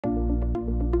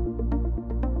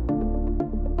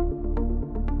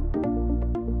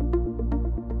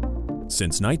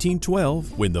Since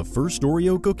 1912, when the first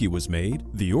Oreo cookie was made,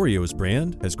 the Oreos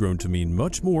brand has grown to mean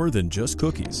much more than just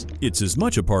cookies. It's as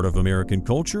much a part of American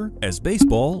culture as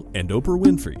baseball and Oprah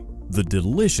Winfrey. The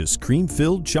delicious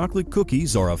cream-filled chocolate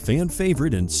cookies are a fan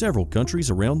favorite in several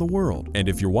countries around the world. And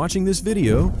if you're watching this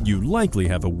video, you likely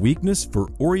have a weakness for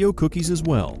Oreo cookies as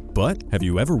well. But have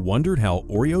you ever wondered how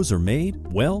Oreos are made?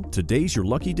 Well, today's your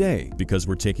lucky day because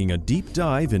we're taking a deep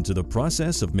dive into the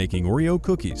process of making Oreo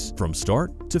cookies from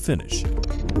start to finish.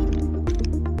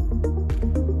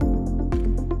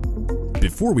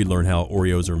 Before we learn how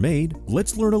Oreos are made,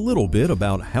 let's learn a little bit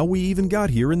about how we even got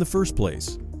here in the first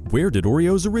place. Where did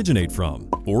Oreos originate from?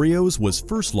 Oreos was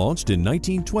first launched in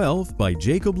 1912 by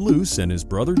Jacob Luce and his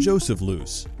brother Joseph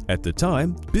Luce. At the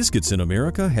time, biscuits in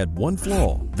America had one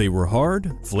flaw. They were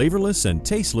hard, flavorless, and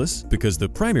tasteless because the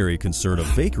primary concern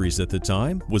of bakeries at the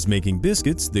time was making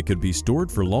biscuits that could be stored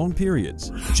for long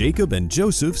periods. Jacob and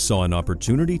Joseph saw an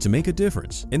opportunity to make a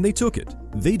difference, and they took it.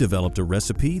 They developed a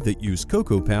recipe that used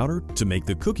cocoa powder to make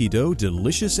the cookie dough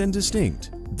delicious and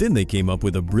distinct. Then they came up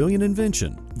with a brilliant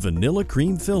invention: vanilla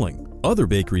cream filling. Other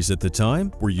bakeries at the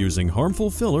time were using harmful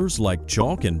fillers like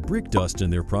chalk and brick dust in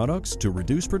their products to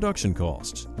reduce production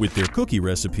costs. With their cookie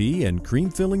recipe and cream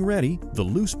filling ready, the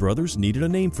Luce brothers needed a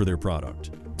name for their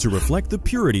product. To reflect the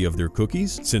purity of their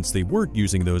cookies, since they weren't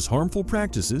using those harmful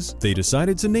practices, they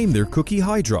decided to name their cookie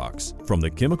Hydrox, from the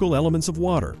chemical elements of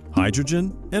water,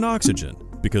 hydrogen, and oxygen,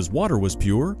 because water was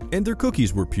pure and their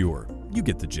cookies were pure. You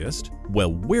get the gist.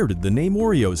 Well, where did the name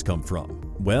Oreos come from?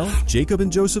 Well, Jacob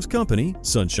and Joseph's company,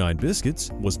 Sunshine Biscuits,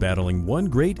 was battling one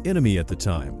great enemy at the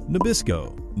time,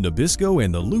 Nabisco. Nabisco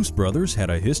and the Luce brothers had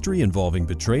a history involving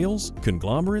betrayals,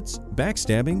 conglomerates,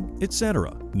 backstabbing,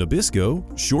 etc. Nabisco,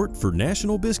 short for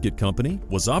National Biscuit Company,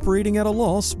 was operating at a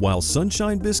loss while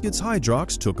Sunshine Biscuits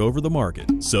Hydrox took over the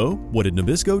market. So, what did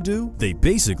Nabisco do? They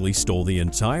basically stole the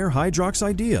entire Hydrox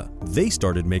idea. They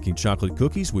started making chocolate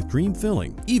cookies with cream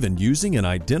filling, even using an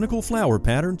identical flower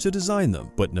pattern to design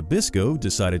them. But Nabisco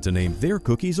decided to name their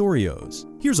cookies Oreos.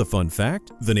 Here's a fun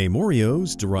fact: the name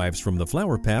Oreos derives from the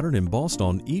flower pattern embossed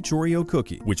on each Oreo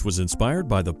cookie, which was inspired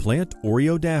by the plant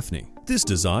Oreo daphne. This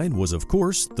design was, of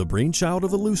course, the brainchild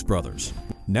of the Luce brothers.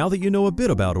 Now that you know a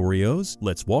bit about Oreos,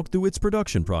 let's walk through its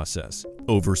production process.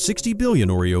 Over 60 billion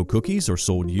Oreo cookies are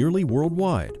sold yearly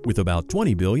worldwide, with about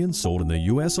 20 billion sold in the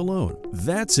US alone.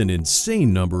 That's an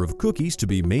insane number of cookies to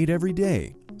be made every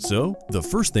day. So, the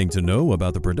first thing to know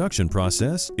about the production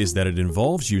process is that it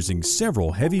involves using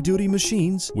several heavy-duty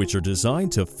machines which are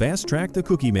designed to fast-track the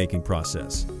cookie-making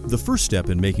process. The first step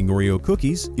in making Oreo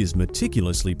cookies is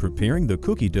meticulously preparing the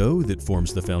cookie dough that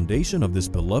forms the foundation of this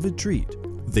beloved treat.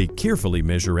 They carefully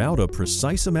measure out a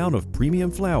precise amount of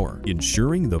premium flour,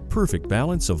 ensuring the perfect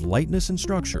balance of lightness and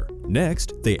structure.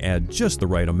 Next, they add just the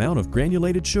right amount of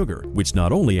granulated sugar, which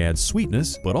not only adds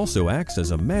sweetness, but also acts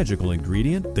as a magical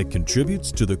ingredient that contributes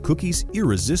to the cookie's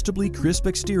irresistibly crisp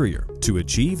exterior. To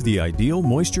achieve the ideal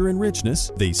moisture and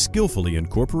richness, they skillfully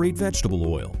incorporate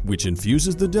vegetable oil, which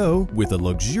infuses the dough with a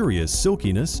luxurious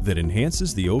silkiness that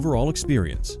enhances the overall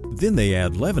experience. Then they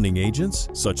add leavening agents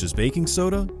such as baking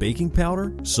soda, baking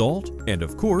powder, salt, and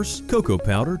of course, cocoa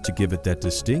powder to give it that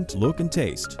distinct look and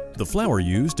taste. The flour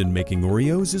used in making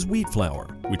Oreos is wheat flour,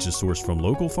 which is sourced from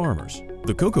local farmers.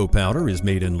 The cocoa powder is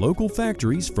made in local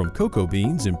factories from cocoa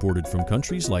beans imported from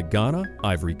countries like Ghana,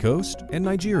 Ivory Coast, and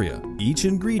Nigeria. Each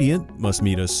ingredient must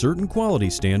meet a certain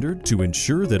quality standard to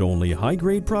ensure that only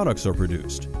high-grade products are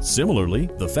produced. Similarly,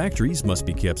 the factories must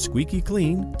be kept squeaky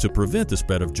clean to prevent the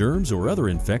spread of germs or other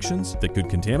infections that could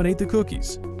contaminate the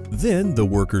cookies. Then, the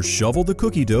workers shovel the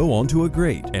cookie dough onto a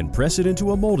grate and press it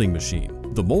into a molding machine.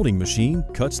 The molding machine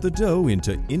cuts the dough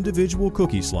into individual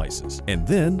cookie slices, and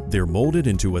then they're molded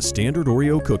into a standard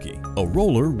Oreo cookie. A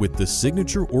roller with the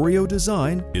signature Oreo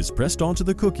design is pressed onto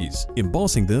the cookies,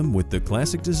 embossing them with the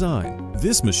classic design.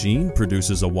 This machine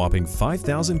produces a whopping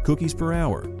 5,000 cookies per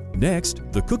hour. Next,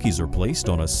 the cookies are placed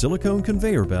on a silicone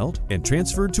conveyor belt and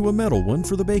transferred to a metal one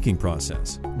for the baking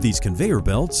process. These conveyor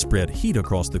belts spread heat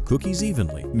across the cookies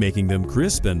evenly, making them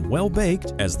crisp and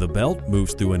well-baked as the belt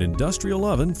moves through an industrial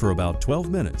oven for about 12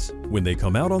 minutes. When they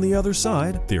come out on the other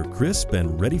side, they're crisp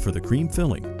and ready for the cream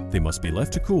filling. They must be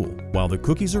left to cool. While the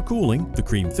cookies are cooling, the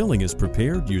cream filling is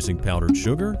prepared using powdered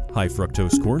sugar, high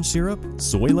fructose corn syrup,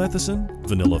 soy lecithin,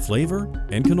 vanilla flavor,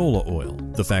 and canola oil.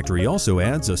 The factory also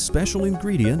adds a special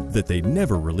ingredient that they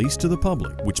never release to the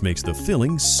public, which makes the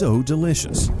filling so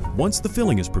delicious. Once the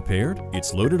filling is prepared,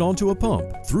 it's loaded onto a pump,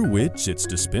 through which it's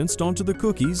dispensed onto the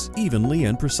cookies evenly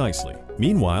and precisely.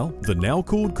 Meanwhile, the now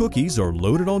cooled cookies are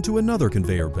loaded onto another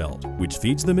conveyor belt, which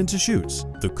feeds them into chutes.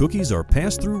 The cookies are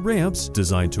passed through ramps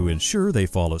designed to ensure they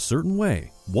fall a certain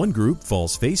way. One group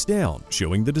falls face down,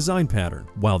 showing the design pattern,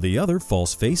 while the other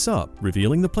falls face up,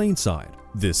 revealing the plain side.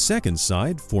 This second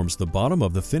side forms the bottom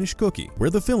of the finished cookie, where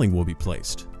the filling will be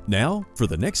placed. Now, for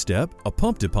the next step, a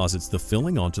pump deposits the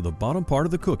filling onto the bottom part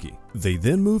of the cookie. They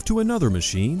then move to another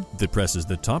machine that presses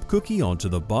the top cookie onto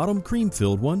the bottom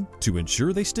cream-filled one to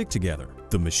ensure they stick together.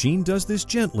 The machine does this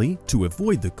gently to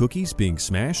avoid the cookies being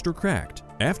smashed or cracked.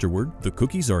 Afterward, the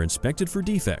cookies are inspected for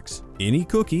defects. Any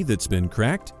cookie that's been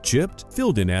cracked, chipped,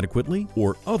 filled inadequately,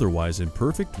 or otherwise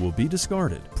imperfect will be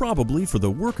discarded, probably for the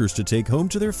workers to take home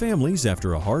to their families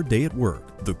after a hard day at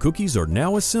work. The cookies are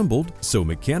now assembled so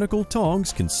mechanical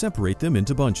tongs can separate them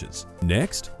into bunches.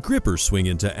 Next, grippers swing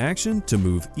into action to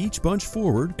move each bunch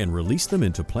forward and release them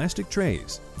into plastic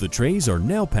trays. The trays are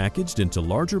now packaged into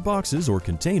larger boxes or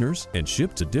containers and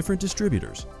shipped to different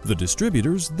distributors. The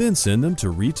distributors then send them to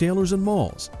retailers and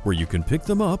malls, where you can pick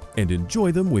them up and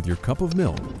enjoy them with your cup of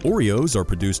milk. Oreos are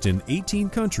produced in 18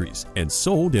 countries and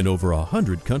sold in over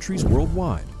 100 countries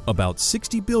worldwide. About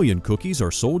 60 billion cookies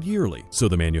are sold yearly, so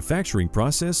the manufacturing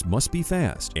process must be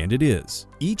fast, and it is.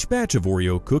 Each batch of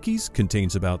Oreo cookies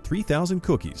contains about 3,000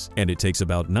 cookies, and it takes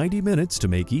about 90 minutes to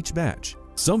make each batch.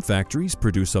 Some factories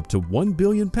produce up to 1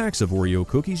 billion packs of Oreo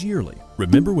cookies yearly.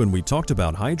 Remember when we talked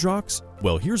about Hydrox?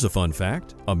 Well, here's a fun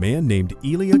fact. A man named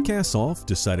Ilya Kasov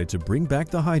decided to bring back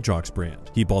the Hydrox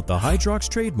brand. He bought the Hydrox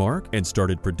trademark and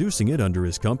started producing it under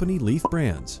his company Leaf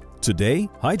Brands. Today,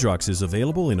 Hydrox is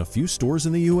available in a few stores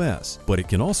in the US, but it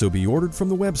can also be ordered from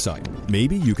the website.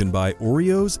 Maybe you can buy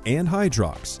Oreos and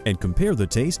Hydrox and compare the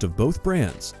taste of both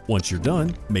brands. Once you're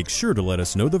done, make sure to let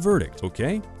us know the verdict,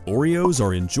 okay? Oreos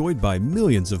are enjoyed by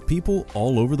millions of people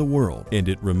all over the world, and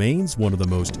it remains one of the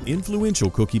most influential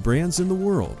cookie brands in the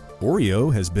world.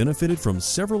 Oreo has benefited from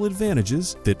several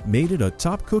advantages that made it a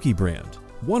top cookie brand.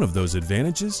 One of those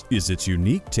advantages is its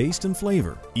unique taste and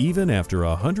flavor. Even after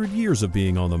 100 years of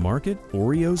being on the market,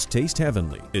 Oreos taste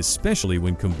heavenly, especially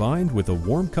when combined with a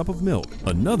warm cup of milk.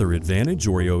 Another advantage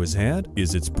Oreo has had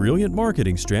is its brilliant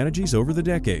marketing strategies over the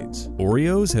decades.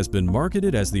 Oreos has been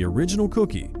marketed as the original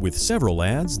cookie, with several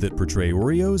ads that portray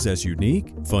Oreos as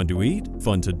unique, fun to eat,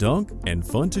 fun to dunk, and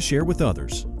fun to share with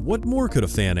others. What more could a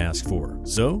fan ask for?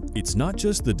 So, it's not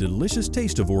just the delicious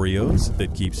taste of Oreos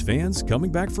that keeps fans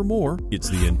coming back for more,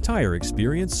 it's the entire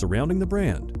experience surrounding the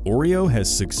brand. Oreo has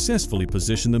successfully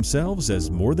positioned themselves as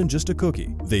more than just a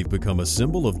cookie. They've become a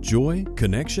symbol of joy,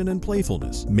 connection, and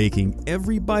playfulness, making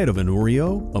every bite of an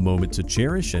Oreo a moment to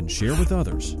cherish and share with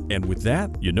others. And with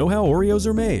that, you know how Oreos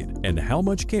are made and how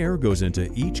much care goes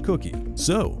into each cookie.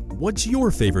 So, what's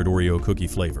your favorite Oreo cookie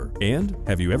flavor? And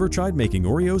have you ever tried making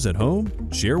Oreos at home?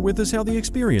 Share with us how the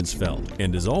experience felt.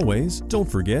 And as always, don't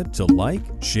forget to like,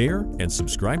 share, and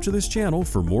subscribe to this channel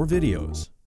for more videos.